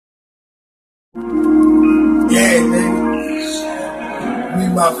Yeah, nigga. Me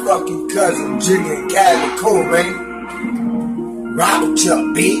my fucking cousin Jigga and Cali, cool, man. Rock with your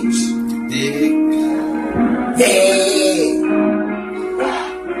bitch. Dig. Yeah.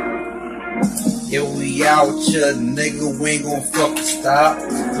 Yeah, we out here, nigga, we ain't gon' fucking stop.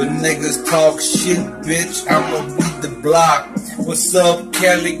 But niggas talk shit, bitch, I'ma beat the block. What's up,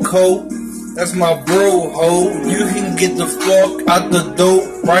 Calico? That's my bro, ho. You can get the fuck out the door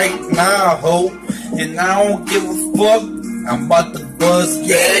right now, ho. And I don't give a fuck, I'm about to buzz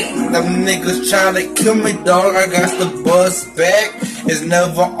back. Them niggas tryna kill me, dog, I got the buzz back. It's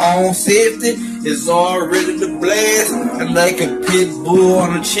never on safety, it's already the blast. And like a pit bull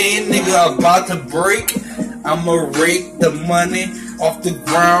on a chain, nigga, about to break. I'ma rake the money off the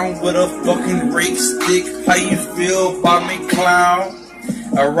ground with a fucking rake stick. How you feel about me, clown?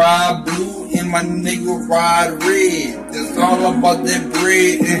 I ride blue and my nigga ride red. It's all about that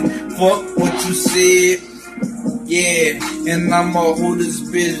bread and fuck what you said. Yeah, and I'ma hold this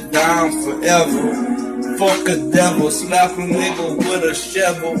bitch down forever. Fuck a devil, slap a nigga with a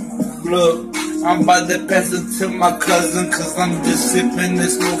shovel. Look, I'm about to pass it to my cousin, cause I'm just sipping and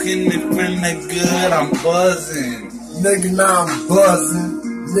smoking and feeling good. I'm buzzing. Nigga, now I'm buzzing.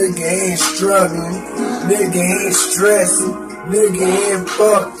 Nigga ain't struggling. Nigga ain't stressing. Nigga ain't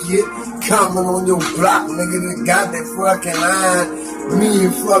fuck you. Coming on your block, nigga, that got that fucking line. Me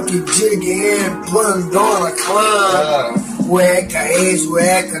and fucking Jigga and putting on a climb. Whack a ass,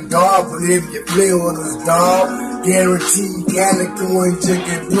 whack a dog, but if you play with us, dog, guaranteed Calico and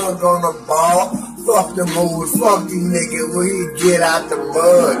Jigga plug on the ball. Fuck them hoes, fuck these niggas when he get out the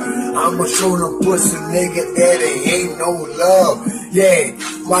mud. I'ma show them pussy nigga that it ain't no love. Yeah,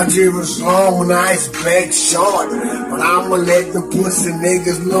 my jibber's long and ice back short, but I'ma let the pussy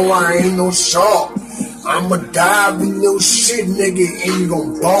niggas know I ain't no shark. I'ma dive in your shit, nigga, and you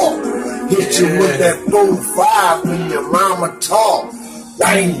gon' ball. Hit you with that 4-5 when your mama talk.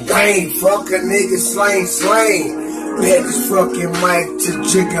 Bang, bang, fuck a nigga, slang, slang. Bet this fucking mic to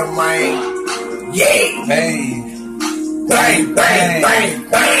Jigga, man. Yeah. Bang. Bang, bang, bang,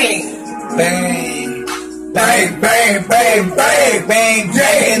 bang. Bang. Bang, bang, bang, bang. Bang,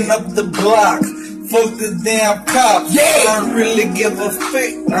 banging up the block. Fuck the damn cops. Yeah. I don't really give a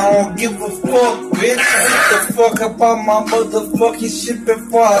fuck. I don't give a fuck, bitch. Get the fuck up on my motherfucking shit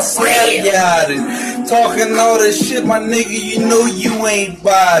before I slap you out it. Talking all this shit, my nigga, you know you ain't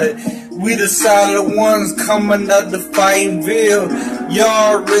bout it. We the solid ones coming out the Fightingville.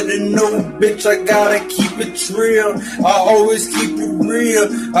 Y'all already know, bitch, I gotta keep it real. I always keep it real.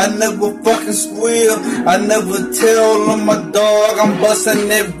 I never fucking squeal. I never tell on my dog I'm busting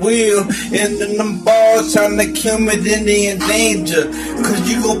that wheel. And then them balls trying to kill me, then they in danger. Cause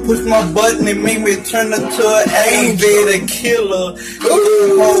you gon' push my button and make me turn into an aggravated killer.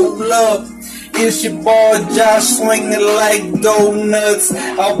 Hold up. It's your boy Josh swinging like donuts.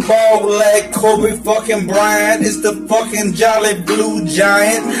 I ball like Kobe fucking Bryant. It's the fucking Jolly Blue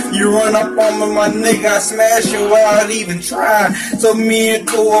Giant. You run up on me, my nigga, I smash you without even trying. So me and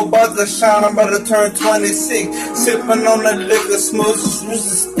Cole about to shine. I'm about to turn 26. Sipping on the liquor, smoke a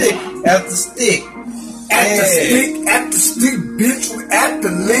stick after stick. At the stick, bitch, we at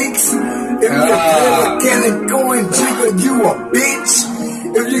the links. If you're Calico and Jigga, you a bitch.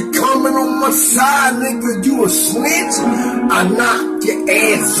 If you coming on my side, nigga, you a snitch. I knock your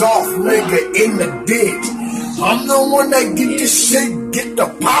ass off, nigga, in the ditch. I'm the one that get this shit, get the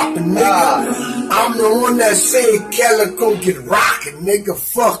poppin', nigga. I'm the one that say Calico get rockin', nigga.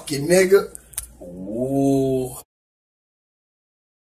 Fuck you, nigga. Ooh.